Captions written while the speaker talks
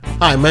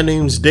Hi, my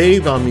name's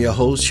Dave. I'm your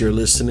host. You're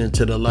listening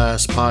to The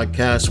Last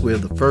Podcast, where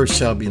the first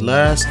shall be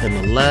last and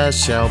the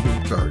last shall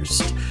be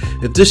first.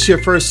 If this is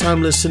your first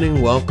time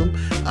listening, welcome.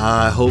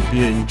 I hope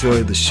you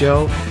enjoy the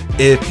show.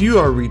 If you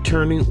are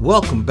returning,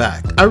 welcome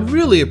back. I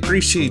really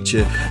appreciate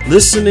you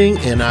listening,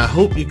 and I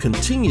hope you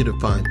continue to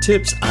find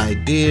tips,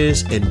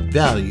 ideas, and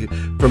value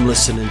from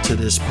listening to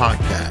this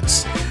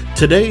podcast.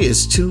 Today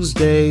is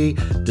Tuesday,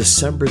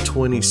 December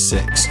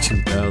 26,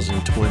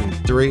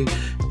 2023,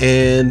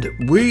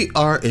 and we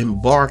are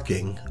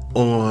embarking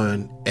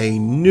on a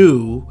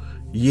new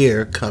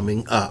year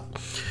coming up.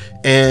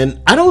 And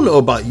I don't know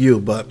about you,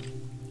 but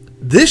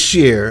this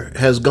year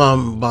has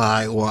gone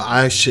by, or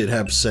I should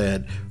have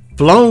said,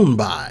 flown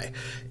by.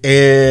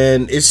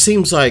 And it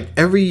seems like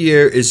every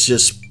year is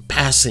just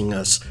passing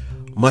us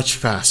much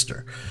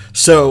faster.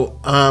 So,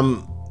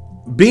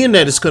 being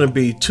that it's going to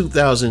be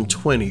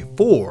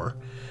 2024,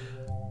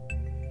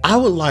 I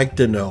would like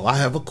to know, I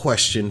have a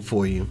question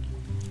for you,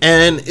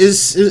 and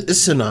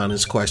it's an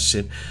honest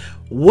question.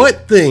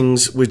 What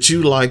things would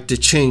you like to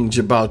change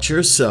about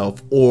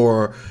yourself,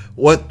 or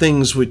what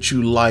things would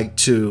you like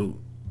to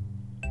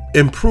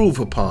improve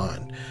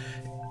upon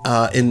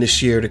in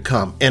this year to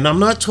come? And I'm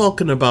not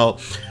talking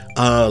about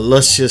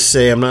let's just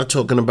say I'm not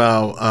talking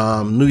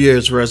about New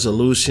Year's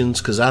resolutions,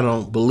 because I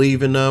don't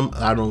believe in them.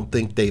 I don't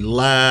think they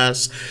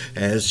last.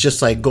 And it's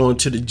just like going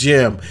to the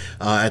gym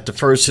at the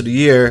first of the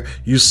year.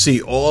 You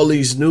see all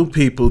these new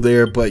people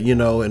there, but in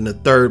the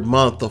third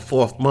month or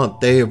fourth month,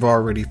 they have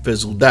already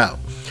fizzled out.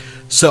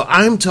 So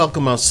I'm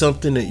talking about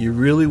something that you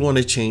really want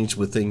to change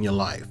within your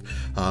life,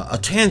 a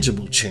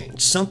tangible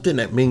change, something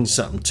that means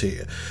something to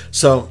you.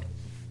 So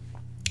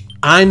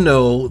I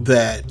know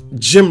that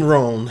Jim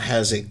Rohn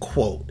has a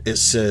quote. It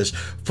says,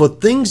 "For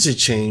things to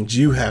change,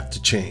 you have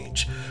to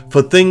change.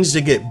 For things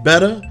to get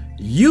better,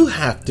 you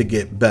have to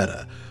get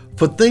better.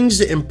 For things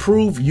to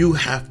improve, you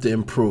have to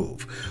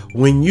improve."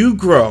 When you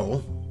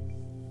grow,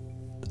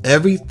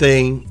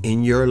 everything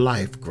in your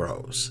life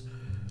grows.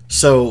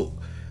 So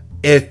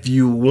if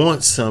you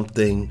want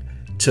something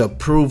to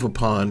improve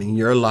upon in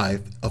your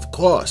life, of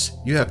course,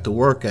 you have to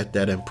work at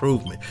that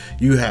improvement.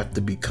 You have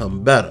to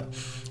become better.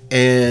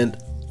 And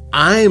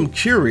I am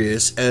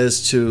curious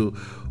as to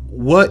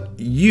what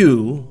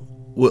you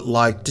would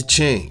like to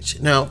change.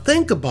 Now,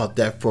 think about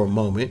that for a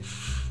moment,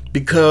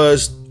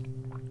 because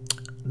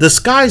the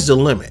sky's the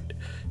limit.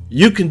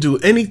 You can do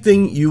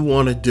anything you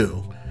want to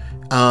do.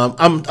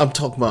 I'm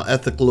talking about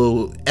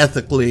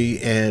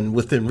ethically and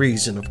within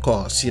reason, of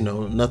course,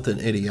 nothing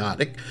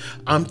idiotic.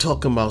 I'm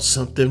talking about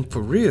something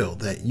for real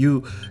that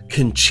you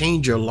can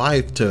change your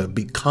life to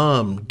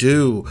become,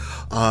 do,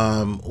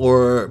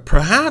 or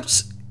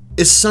perhaps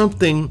it's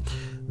something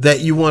that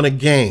you want to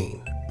gain.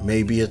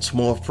 Maybe it's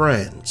more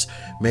friends.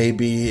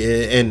 Maybe,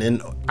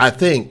 and I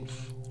think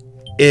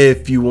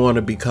if you want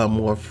to become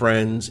more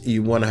friends,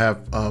 you want to have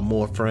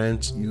more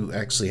friends, you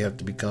actually have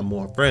to become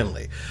more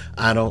friendly.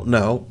 I don't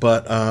know,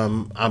 but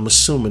I'm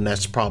assuming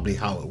that's probably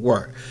how it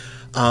works.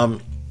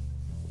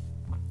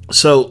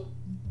 So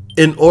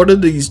in order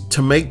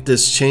to make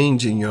this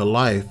change in your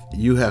life,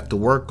 you have to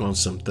work on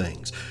some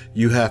things.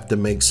 You have to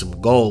make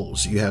some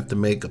goals. You have to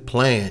make a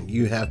plan.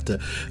 You have to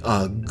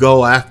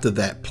go after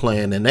that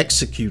plan and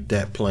execute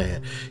that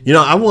plan.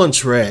 I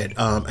once read,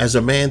 "As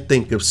a man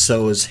thinketh,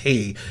 so is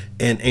he,"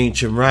 in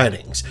ancient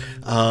writings.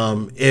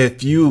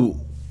 If you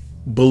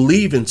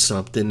believe in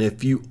something,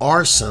 if you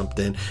are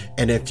something,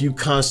 and if you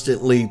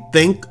constantly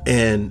think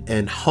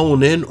and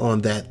hone in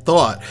on that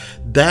thought,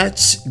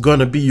 that's going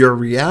to be your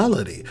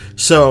reality.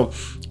 So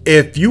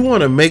if you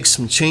want to make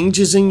some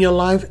changes in your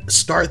life,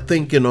 start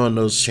thinking on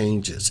those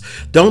changes.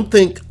 Don't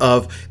think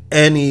of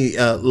any,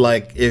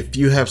 like if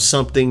you have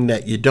something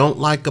that you don't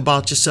like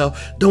about yourself,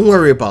 don't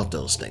worry about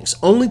those things.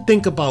 Only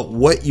think about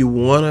what you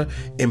want to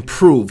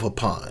improve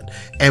upon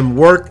and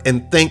work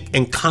and think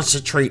and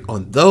concentrate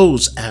on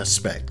those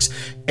aspects.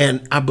 And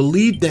I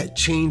believe that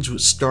change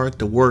would start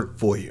to work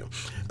for you.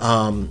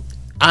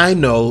 I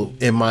know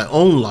in my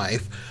own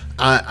life,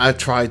 I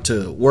tried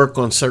to work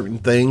on certain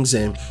things,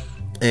 and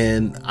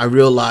I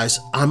realized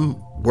I'm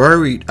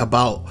worried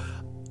about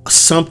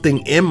something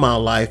in my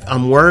life.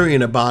 I'm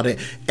worrying about it,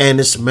 and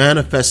it's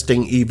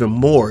manifesting even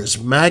more. It's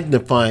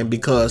magnifying,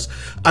 because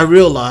I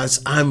realize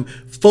I'm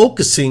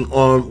focusing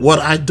on what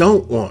I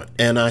don't want,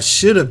 and I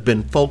should have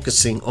been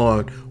focusing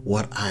on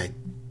what I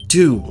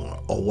do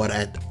want, or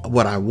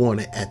what I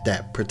wanted at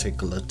that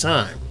particular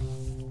time.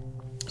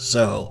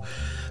 So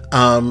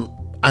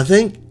I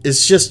think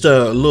it's just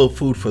a little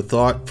food for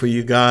thought for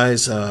you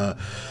guys.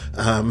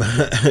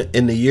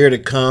 In the year to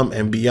come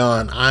and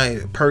beyond,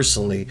 I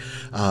personally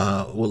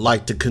would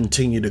like to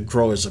continue to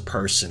grow as a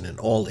person in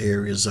all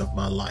areas of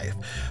my life.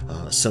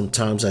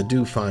 Sometimes I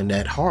do find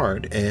that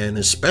hard, and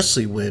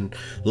especially when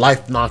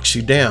life knocks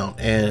you down.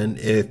 And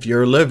if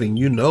you're living,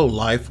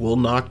 life will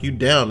knock you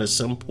down at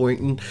some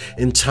point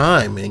in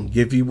time and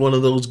give you one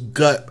of those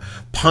gut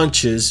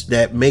punches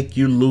that make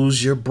you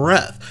lose your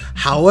breath.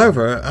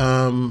 However,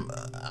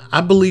 I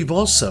believe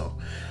also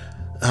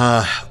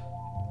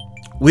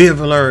we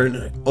have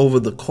learned over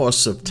the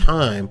course of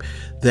time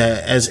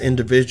that as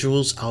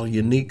individuals, our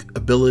unique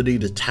ability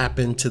to tap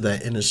into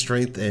that inner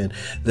strength and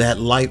that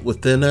light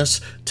within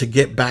us to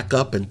get back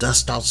up and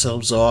dust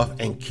ourselves off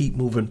and keep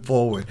moving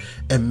forward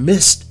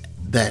amidst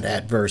that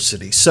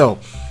adversity. So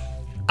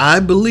I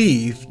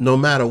believe no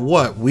matter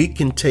what, we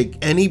can take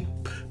any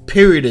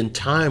period in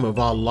time of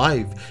our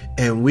life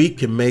and we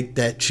can make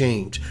that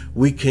change.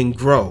 We can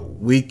grow.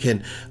 We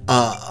can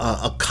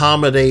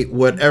accommodate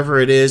whatever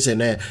it is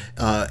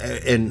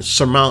and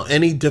surmount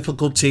any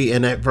difficulty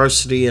and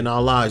adversity in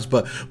our lives.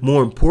 But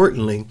more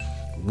importantly,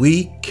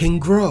 we can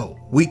grow.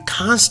 We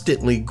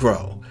constantly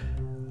grow.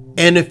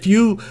 And if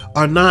you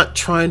are not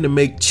trying to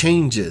make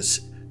changes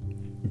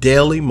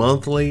daily,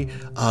 monthly,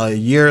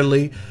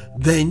 yearly,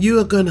 then you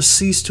are going to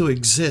cease to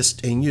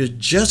exist and you're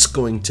just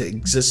going to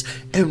exist.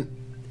 And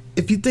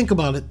if you think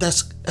about it,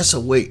 that's a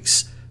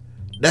waste.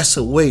 That's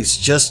a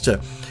waste just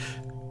to,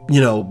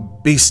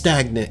 be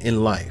stagnant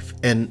in life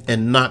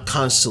and not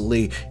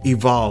constantly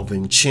evolve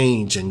and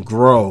change and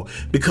grow,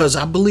 because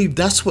I believe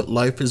that's what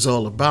life is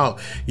all about,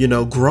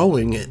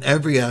 growing in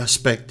every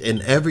aspect,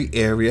 in every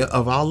area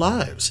of our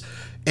lives.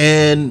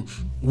 And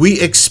we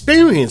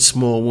experience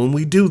more when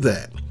we do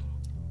that.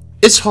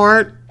 It's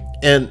hard,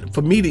 and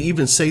for me to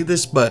even say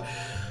this, but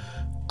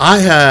I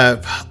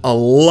have a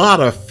lot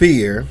of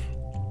fear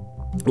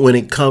when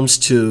it comes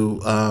to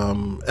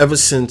ever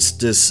since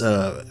this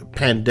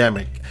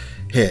pandemic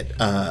hit.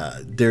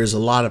 There's a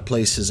lot of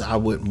places I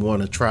wouldn't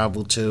want to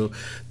travel to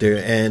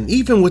there, and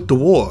even with the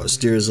wars,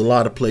 there's a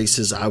lot of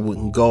places I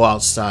wouldn't go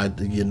outside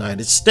the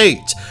United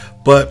States.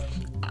 But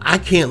I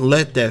can't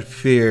let that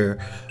fear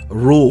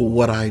rule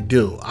what I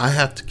do. I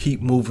have to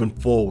keep moving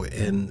forward,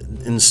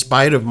 and in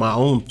spite of my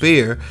own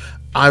fear,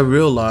 I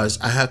realize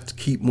I have to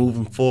keep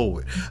moving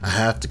forward. I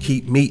have to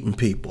keep meeting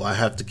people. I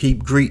have to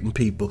keep greeting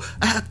people.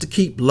 I have to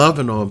keep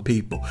loving on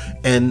people.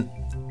 And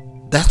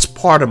that's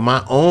part of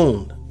my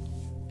own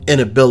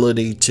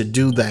inability to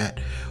do that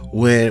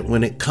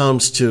when it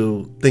comes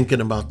to thinking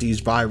about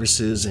these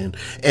viruses. And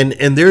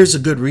there's a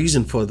good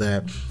reason for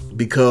that,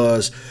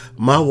 because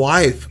my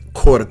wife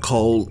caught a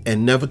cold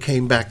and never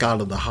came back out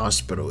of the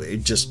hospital.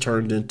 It just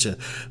turned into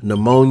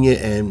pneumonia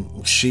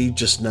and she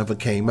just never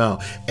came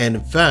out. And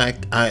in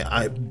fact,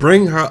 I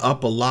bring her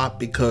up a lot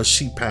because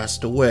she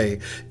passed away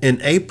in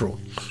April.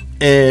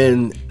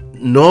 And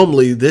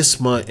normally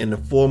this month and the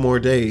 4 more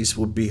days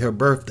would be her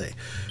birthday.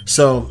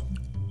 So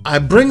I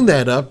bring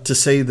that up to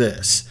say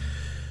this.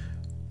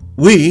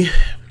 We,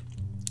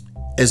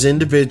 as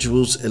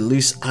individuals, at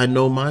least I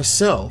know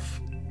myself,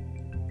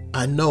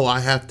 I know I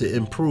have to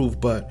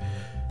improve, but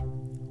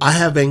I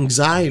have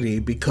anxiety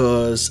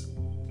because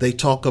they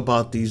talk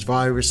about these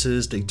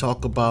viruses, they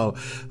talk about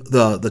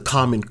the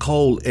common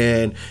cold,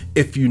 and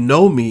if you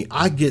know me,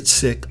 I get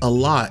sick a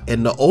lot,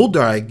 and the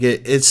older I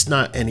get, it's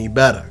not any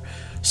better.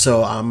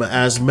 So I'm an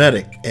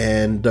asthmatic,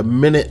 and the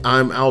minute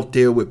I'm out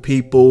there with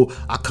people,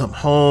 I come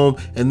home,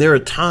 and there are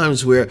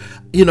times where,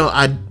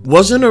 I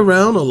wasn't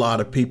around a lot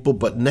of people,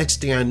 but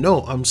next thing I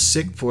know, I'm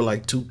sick for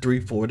like 2, 3,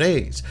 4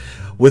 days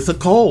with a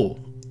cold.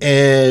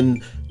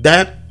 And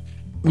that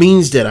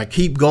means that I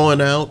keep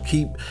going out,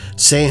 keep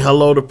saying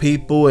hello to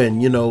people.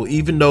 And,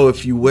 even though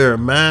if you wear a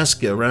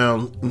mask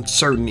around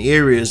certain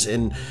areas,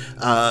 and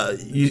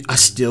I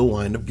still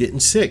wind up getting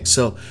sick.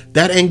 So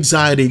that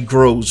anxiety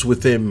grows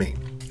within me.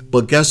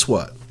 But guess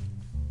what?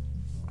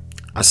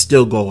 I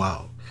still go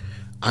out.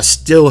 I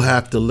still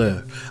have to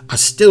live. I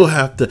still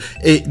have to.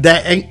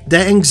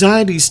 That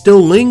anxiety still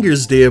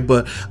lingers there,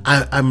 but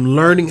I'm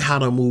learning how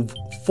to move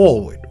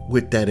forward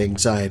with that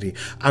anxiety.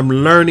 I'm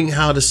learning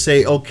how to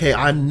say, okay,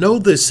 I know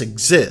this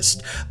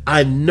exists.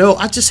 I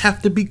just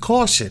have to be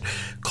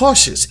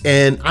cautious,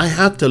 and I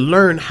have to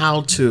learn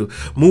how to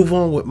move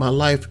on with my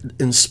life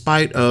in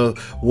spite of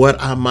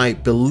what I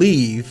might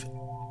believe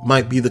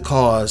might be the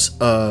cause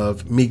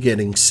of me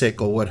getting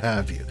sick or what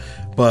have you.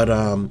 But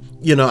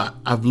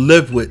I've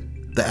lived with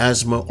the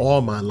asthma all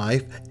my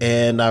life,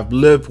 and I've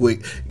lived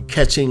with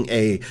catching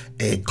a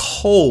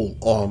cold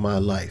all my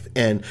life.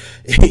 And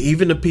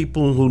even the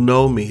people who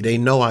know me, they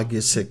know I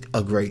get sick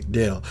a great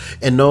deal.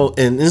 And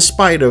in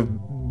spite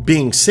of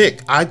being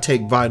sick, I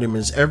take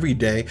vitamins every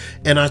day,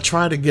 and I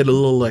try to get a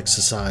little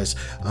exercise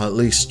at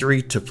least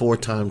 3 to 4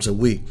 times a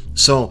week.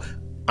 So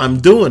I'm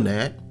doing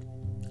that.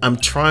 I'm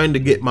trying to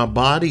get my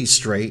body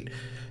straight,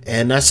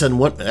 and that's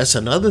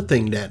another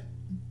thing that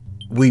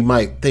we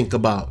might think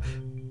about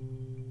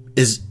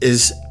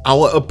is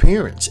our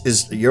appearance.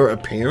 Is your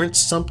appearance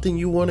something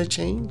you want to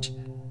change?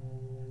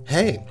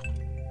 Hey,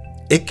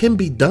 it can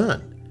be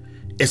done.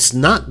 It's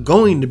not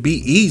going to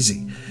be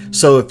easy.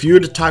 So if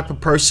you're the type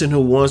of person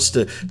who wants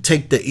to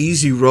take the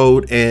easy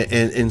road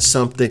and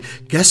something,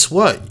 guess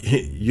what?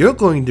 You're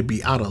going to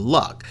be out of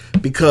luck,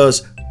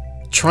 because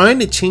trying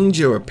to change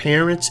your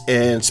appearance,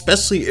 and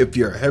especially if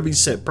you're a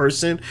heavy-set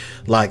person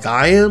like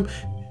I am,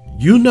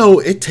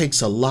 it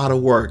takes a lot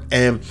of work.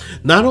 And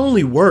not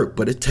only work,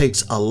 but it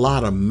takes a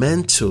lot of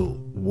mental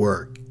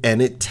work,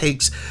 and it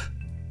takes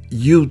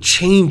you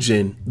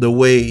changing the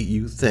way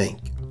you think.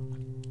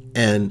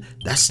 And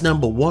that's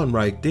number one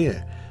right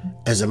there.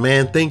 As a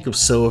man thinketh,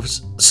 so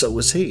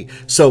is he.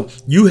 So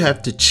you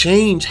have to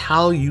change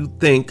how you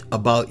think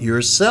about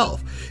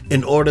yourself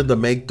in order to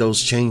make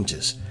those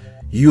changes.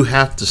 You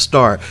have to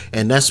start,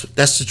 and that's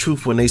the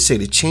truth when they say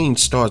the change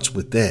starts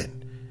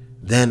within,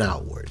 then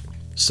outward.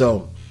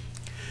 So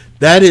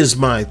that is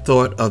my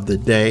thought of the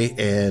day,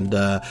 and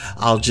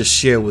I'll just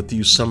share with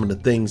you some of the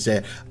things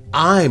that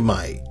I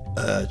might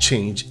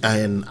change,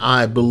 and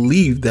I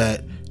believe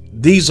that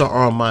these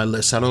are on my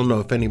list. I don't know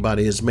if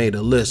anybody has made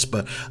a list,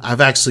 but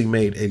I've actually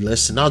made a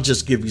list, and I'll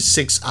just give you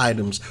 6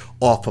 items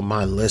off of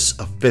my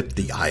list of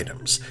 50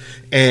 items.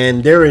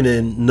 And they're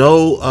in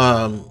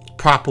no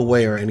proper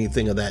way or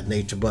anything of that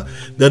nature. But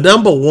the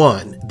number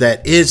one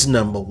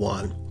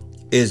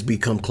is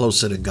become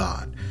closer to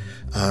God.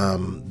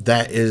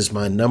 That is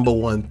my number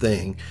one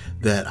thing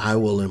that I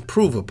will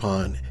improve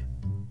upon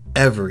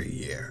every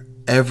year,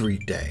 every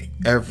day,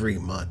 every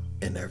month,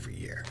 and every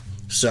year.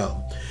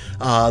 So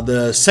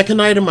the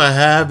second item I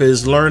have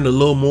is learn a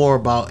little more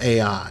about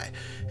AI.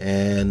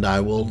 And I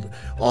will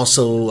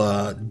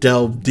also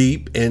delve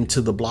deep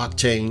into the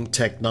blockchain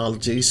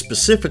technology,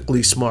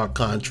 specifically smart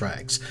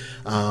contracts.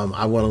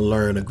 I want to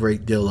learn a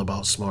great deal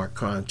about smart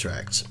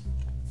contracts.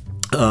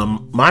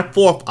 My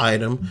fourth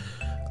item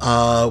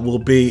will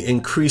be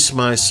increase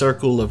my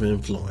circle of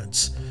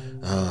influence.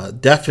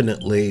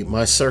 Definitely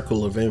my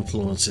circle of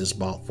influence is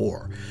about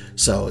 4.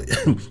 So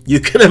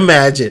you can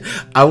imagine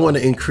I want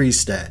to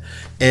increase that.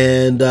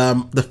 And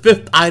the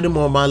fifth item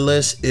on my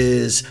list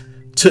is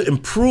to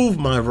improve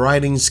my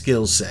writing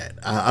skill set.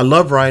 I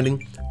love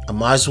writing. I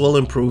might as well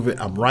improve it.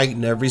 I'm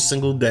writing every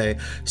single day.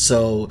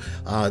 So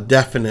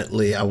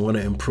definitely I want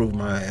to improve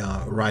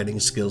my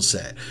writing skill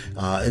set.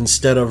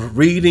 Instead of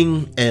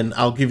reading, and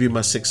I'll give you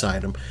my 6th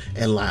item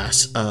and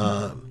last,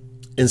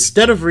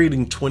 instead of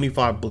reading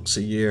 25 books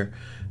a year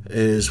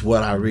is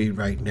what I read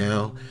right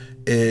now,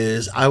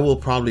 is I will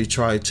probably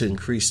try to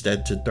increase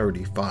that to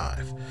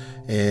 35.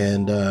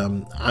 And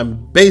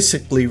I'm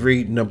basically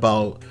reading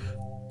about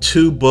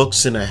 2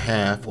 books and a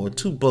half or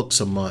 2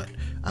 books a month,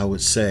 I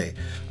would say.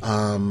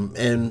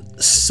 And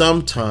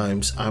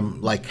sometimes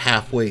I'm like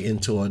halfway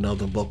into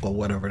another book or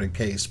whatever the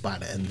case by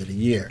the end of the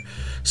year.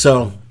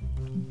 So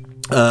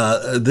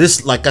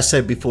this, like I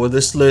said before,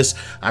 this list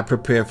I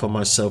prepared for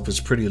myself is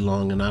pretty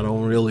long, and I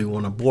don't really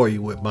want to bore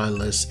you with my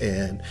list.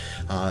 And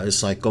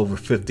it's like over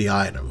 50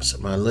 items.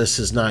 My list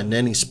is not in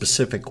any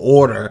specific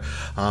order,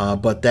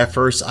 but that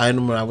first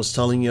item that I was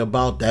telling you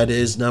about, that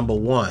is number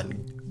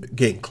 1.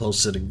 Getting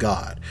closer to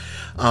God.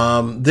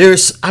 I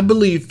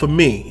believe for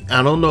me,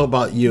 I don't know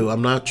about you,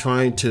 I'm not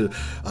trying to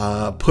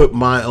put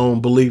my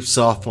own beliefs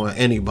off on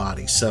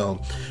anybody.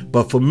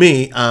 But for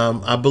me,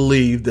 I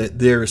believe that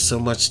there is so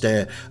much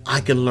that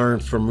I can learn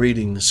from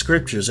reading the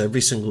scriptures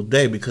every single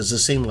day, because it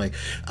seems like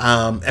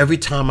every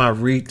time I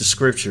read the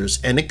scriptures,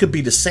 and it could be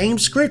the same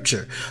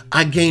scripture,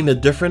 I gain a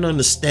different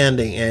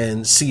understanding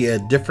and see a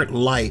different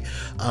light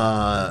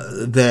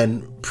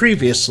than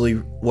previously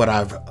what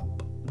I've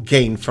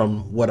gained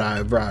from what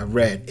I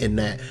read in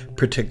that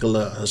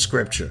particular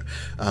scripture.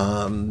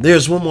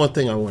 There's one more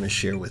thing I want to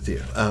share with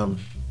you, and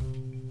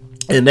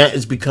that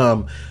has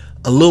become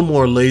a little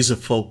more laser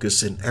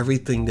focused in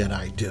everything that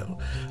I do.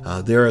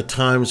 There are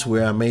times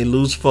where I may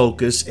lose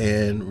focus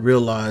and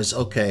realize,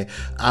 okay,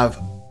 I've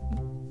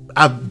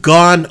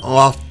gone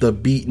off the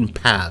beaten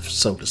path,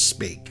 so to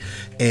speak,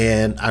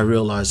 and I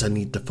realize I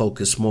need to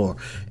focus more.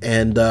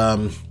 And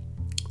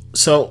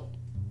so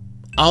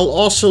I'll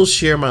also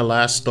share my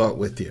last thought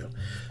with you.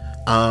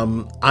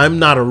 I'm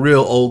not a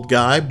real old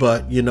guy,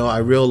 but I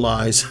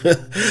realize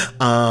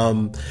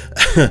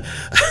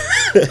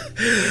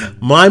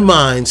my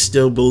mind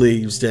still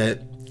believes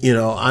that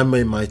I'm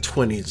in my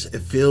 20s.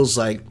 It feels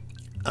like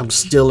I'm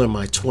still in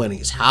my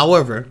 20s.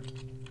 However,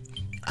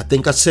 I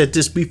think I said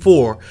this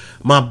before,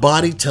 my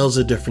body tells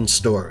a different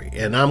story,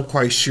 and I'm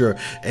quite sure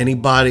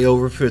anybody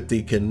over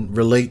 50 can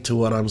relate to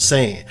what I'm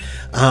saying.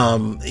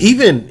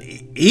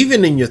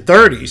 Even in your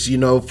 30s,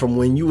 from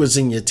when you was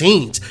in your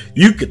teens,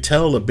 you could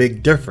tell a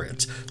big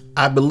difference.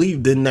 I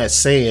believed in that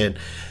saying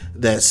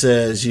that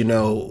says,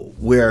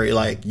 we're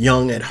like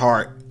young at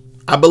heart.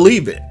 I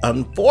believe it.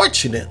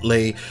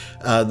 Unfortunately,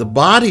 the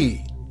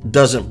body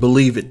doesn't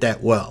believe it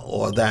that well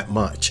or that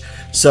much.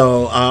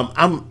 So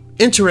I'm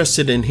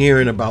interested in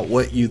hearing about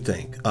what you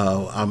think.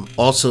 I'm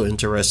also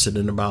interested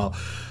in about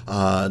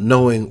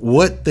knowing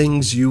what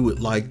things you would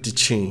like to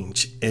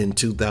change in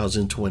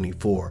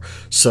 2024.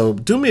 So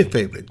do me a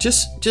favor,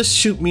 just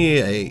shoot me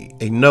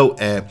a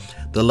note at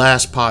the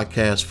last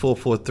podcast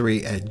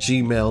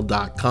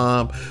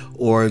 443@gmail.com,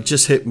 or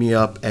just hit me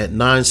up at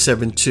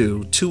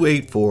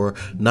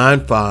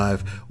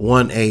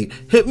 972-284-9518.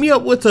 Hit me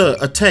up with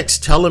a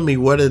text telling me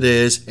what it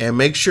is, and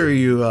make sure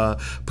you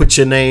put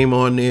your name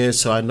on there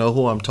so I know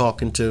who I'm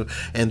talking to.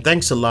 And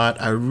thanks a lot.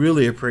 I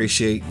really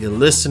appreciate you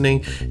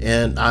listening,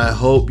 and I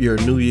hope your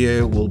new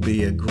year will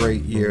be a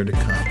great year to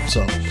come.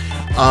 So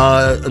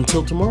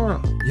until tomorrow,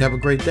 you have a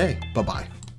great day. Bye-bye.